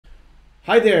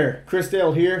Hi there, Chris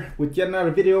Dale here with yet another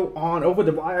video on Over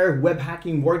the Wire web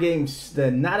hacking war games. The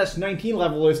Natas 19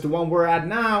 level is the one we're at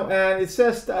now, and it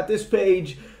says that this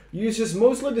page uses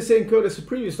mostly the same code as the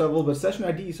previous level, but session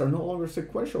IDs are no longer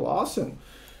sequential. Awesome.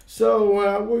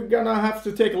 So we're gonna have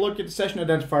to take a look at the session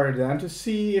identifier then to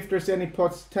see if there's any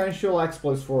potential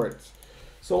exploits for it.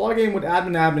 So log in with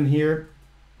admin here,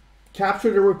 capture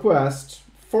the request,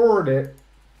 forward it,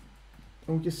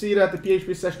 and we can see that the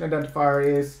PHP session identifier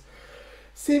is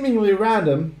seemingly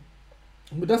random,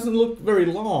 but doesn't look very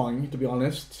long, to be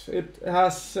honest. It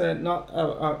has not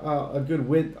a good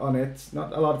width on it,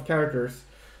 not a lot of characters,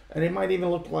 and it might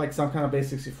even look like some kind of base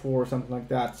 64 or something like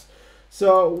that.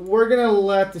 So we're gonna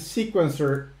let the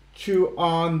sequencer chew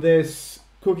on this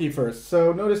cookie first.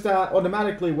 So notice that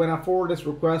automatically when I forward this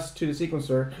request to the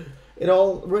sequencer, it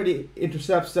already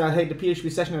intercepts that, hey, the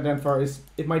PHP session identifier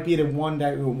it might be the one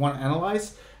that we want to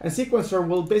analyze, and sequencer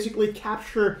will basically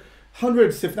capture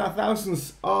hundreds, if not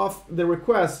thousands, of the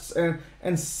requests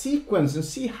and sequence and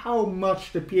see how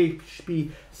much the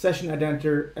PHP session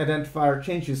identifier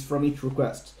changes from each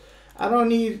request. I don't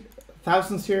need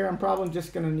thousands here. I'm probably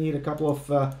just going to need a couple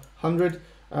of hundred.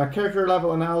 Character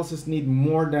level analysis need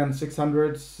more than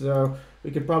 600, so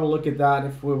we could probably look at that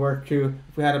if we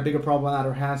had a bigger problem at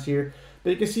our hands here. But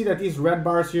you can see that these red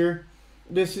bars here,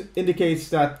 this indicates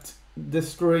that the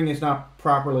string is not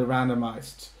properly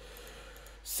randomized.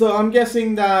 So I'm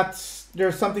guessing that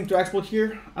there's something to exploit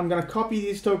here. I'm going to copy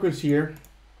these tokens here,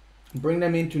 bring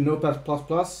them into Notepad++,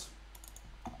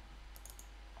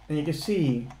 and you can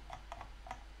see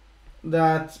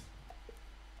that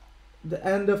the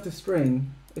end of the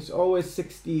string is always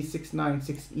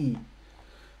 6D696E.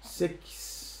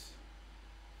 6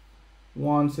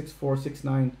 1 6 4 6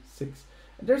 9 6.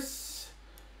 There's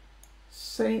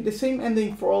the same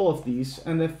ending for all of these,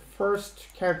 and the first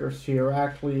characters here are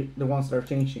actually the ones that are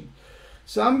changing.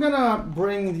 So I'm gonna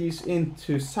bring these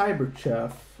into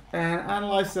Cyberchef and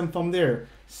analyze them from there.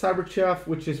 Cyberchef,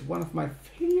 which is one of my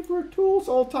favorite tools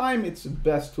all time. It's the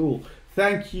best tool.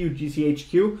 Thank you,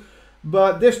 GCHQ.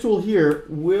 But this tool here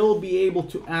will be able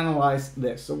to analyze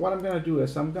this. So what I'm gonna do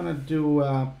is I'm gonna do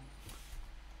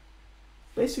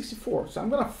base 64. So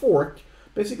I'm gonna fork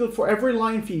basically for every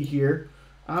line feed here.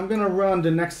 I'm gonna run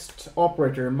the next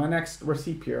operator, my next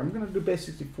recipe here. I'm gonna do base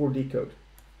 64 decode.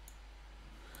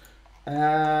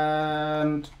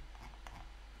 And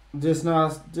this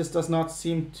does not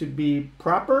seem to be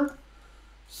proper.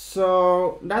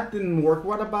 So that didn't work.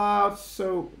 What about,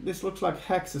 so this looks like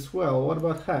hex as well. What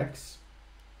about hex?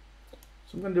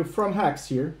 So I'm gonna do from hex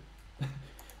here.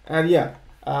 And yeah,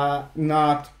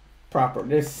 not proper.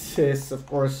 This is of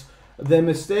course the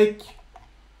mistake.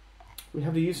 We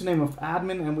have the username of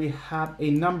admin and we have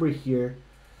a number here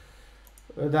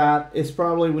that is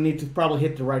probably, we need to probably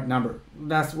hit the right number.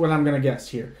 That's what I'm gonna guess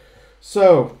here.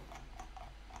 So,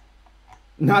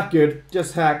 not good,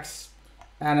 just hex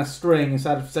and a string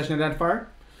inside of session identifier.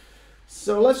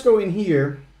 So let's go in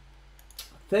here,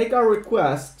 take our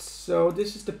request. So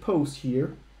this is the post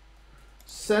here.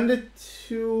 Send it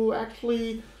to,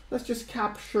 actually, let's just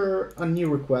capture a new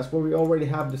request where we already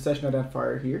have the session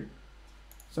identifier here.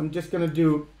 So I'm just gonna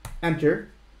do enter.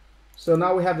 So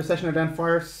now we have the session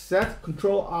identifier set,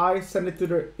 Control I, send it to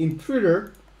the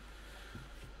intruder.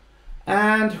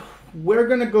 And we're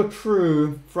gonna go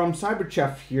through from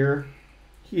Cyberchef here,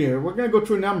 we're gonna go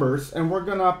through numbers and we're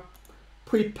gonna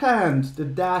prepend the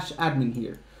 -admin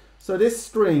here. So this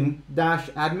string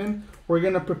 -admin, we're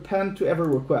gonna prepend to every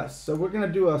request. So we're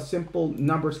gonna do a simple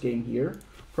numbers game here.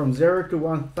 From 0 to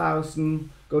 1000,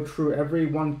 go through every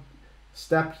one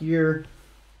step here.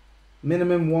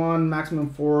 Minimum 1, maximum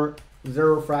 4,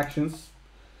 0 fractions.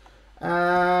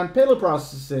 And payload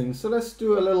processing. So let's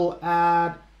do a little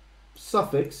add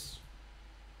suffix.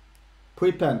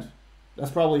 Prepend. That's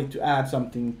probably to add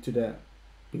something to the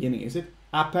beginning, is it?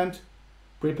 Append?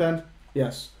 Prepend?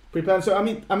 Yes. Prepend. So I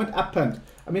meant append.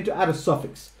 I mean to add a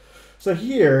suffix. So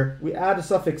here we add a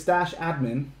suffix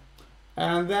 -admin.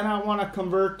 And then I want to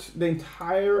convert the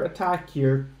entire attack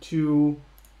here to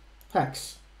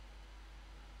hex.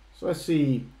 So let's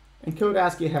see, encode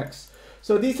ASCII hex.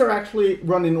 So these are actually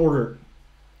run in order.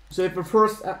 So it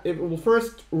will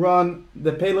first run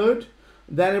the payload,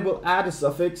 then it will add a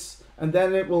suffix, and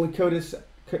then it will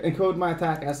encode my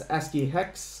attack as ASCII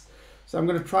hex. So I'm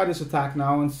going to try this attack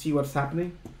now and see what's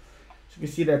happening. So you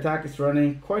can see the attack is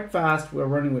running quite fast. We're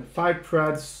running with 5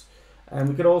 threads, and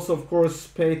we could also, of course,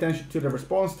 pay attention to the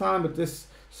response time, but this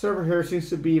server here seems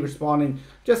to be responding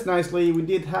just nicely. We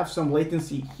did have some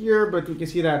latency here, but we can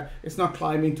see that it's not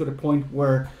climbing to the point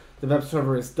where the web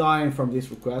server is dying from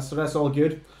these requests, so that's all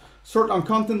good. Sort on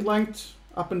content length,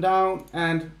 up and down,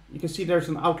 and you can see there's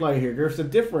an outlier here. There's a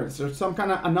difference. There's some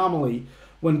kind of anomaly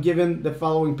when given the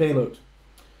following payload.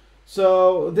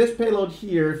 So this payload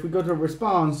here, if we go to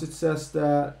response, it says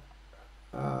that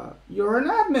you're an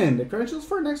admin. The credentials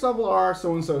for next level are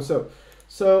so and so.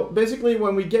 So basically,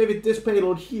 when we gave it this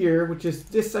payload here, which is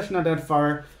this session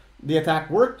identifier, the attack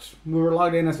worked. We were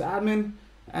logged in as admin,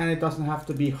 and it doesn't have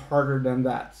to be harder than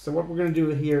that. So what we're going to do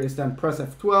here is then press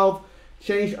F12,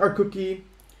 change our cookie,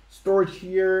 storage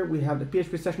here. We have the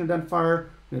PHP session identifier.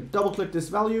 We're going to double click this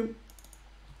value,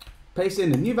 paste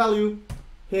in the new value,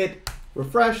 hit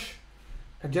refresh,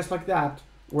 and just like that,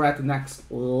 we're at the next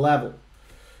level.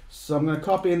 So I'm going to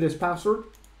copy in this password,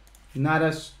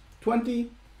 Natas20,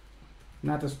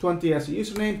 Natas20 as the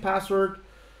username, password,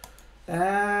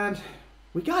 and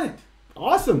we got it.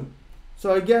 Awesome.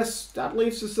 So I guess that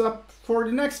leaves us up for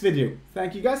the next video.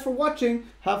 Thank you guys for watching.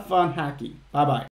 Have fun hacking. Bye bye.